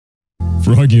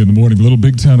Froggy in the morning, Little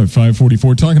Big Town at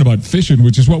 5:44, talking about fishing,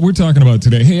 which is what we're talking about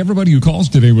today. Hey, everybody who calls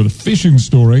today with a fishing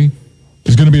story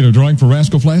is going to be in a drawing for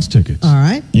Rascal Flatts tickets. All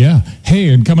right. Yeah. Hey,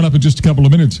 and coming up in just a couple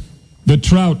of minutes, the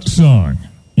Trout Song.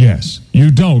 Yes,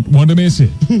 you don't want to miss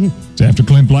it. It's after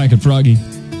Clint Black at Froggy.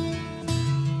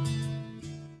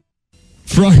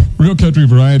 Real Country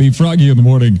Variety, Froggy in the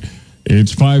morning.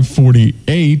 It's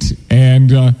 5:48,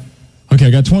 and okay,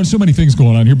 I got so many things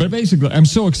going on here, but basically, I'm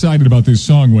so excited about this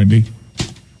song, Wendy.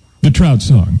 The Trout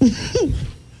Song.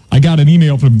 I got an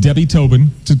email from Debbie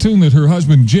Tobin. It's a tune that her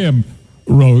husband Jim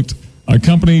wrote,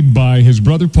 accompanied by his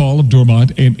brother Paul of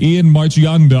Dormont and Ian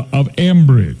Marchionda of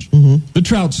Ambridge. The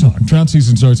Trout Song. Trout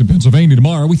season starts in Pennsylvania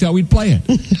tomorrow. We thought we'd play it.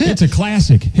 It's a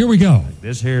classic. Here we go.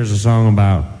 This here is a song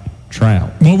about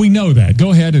trout. Well, we know that.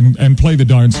 Go ahead and play the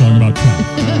darn song about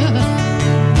trout.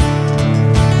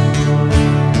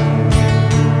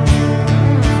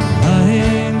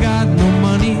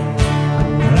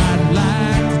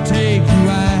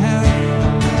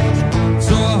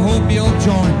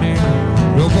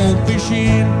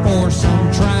 Fishing for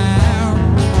some trout,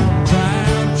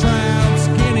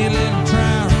 skinny little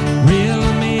trout, reel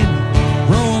them in,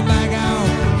 throw them back out,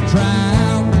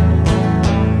 trout.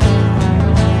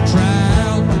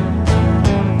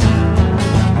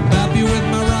 I'll bap you with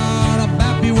my rod, I'll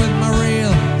bap you with my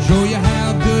reel, show you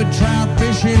how good trout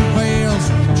fishing feels,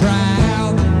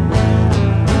 trout.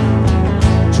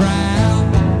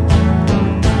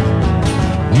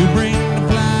 You bring the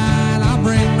fly and I'll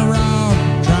bring the rod.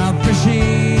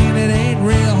 Fishing, it ain't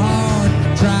real hard.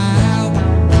 Trout.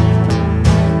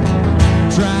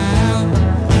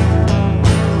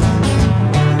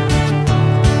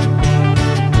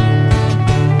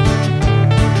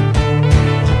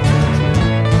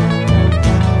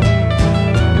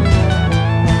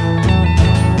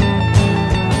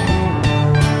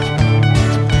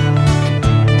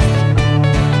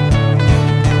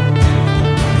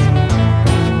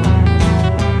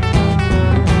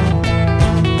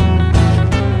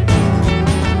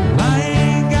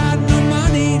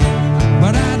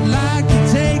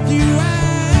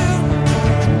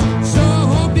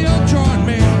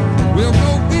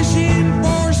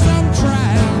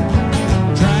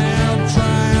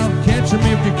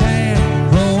 If you can,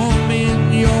 throw them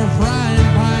in your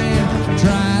frying pan.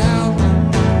 Trout.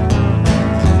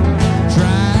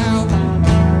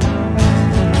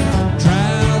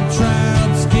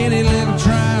 Skinny little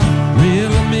trout. Reel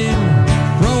them in,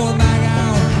 throw them back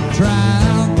out.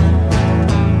 Trout.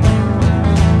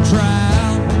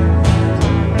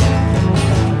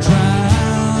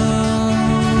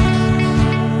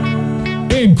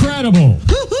 Incredible.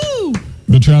 Woo-hoo!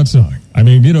 The Trout Song. I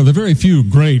mean, you know, there are very few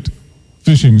great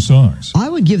fishing songs. I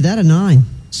would give that a 9.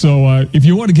 So if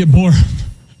you want to get more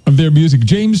of their music,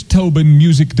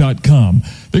 jamestobinmusic.com.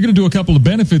 They're going to do a couple of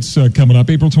benefits coming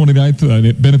up. April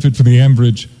 29th, benefit for the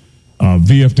Ambridge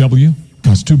VFW.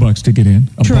 Costs $2 to get in.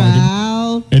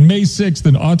 Trout. And May 6th,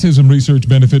 an autism research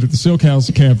benefit at the Silk House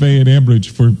Cafe in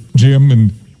Ambridge for Jim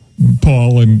and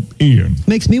Paul and Ian.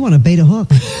 Makes me want to bait a hook.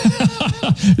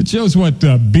 It shows what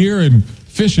beer and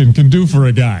fishing can do for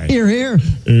a guy. Here, here.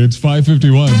 It's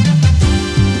 5:51.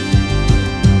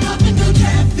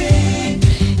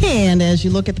 And as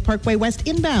you look at the Parkway West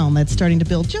inbound, that's starting to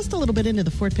build just a little bit into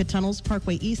the Fort Pitt tunnels.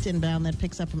 Parkway East inbound, that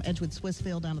picks up from Edgewood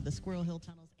Swissville down to the Squirrel Hill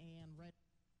tunnels.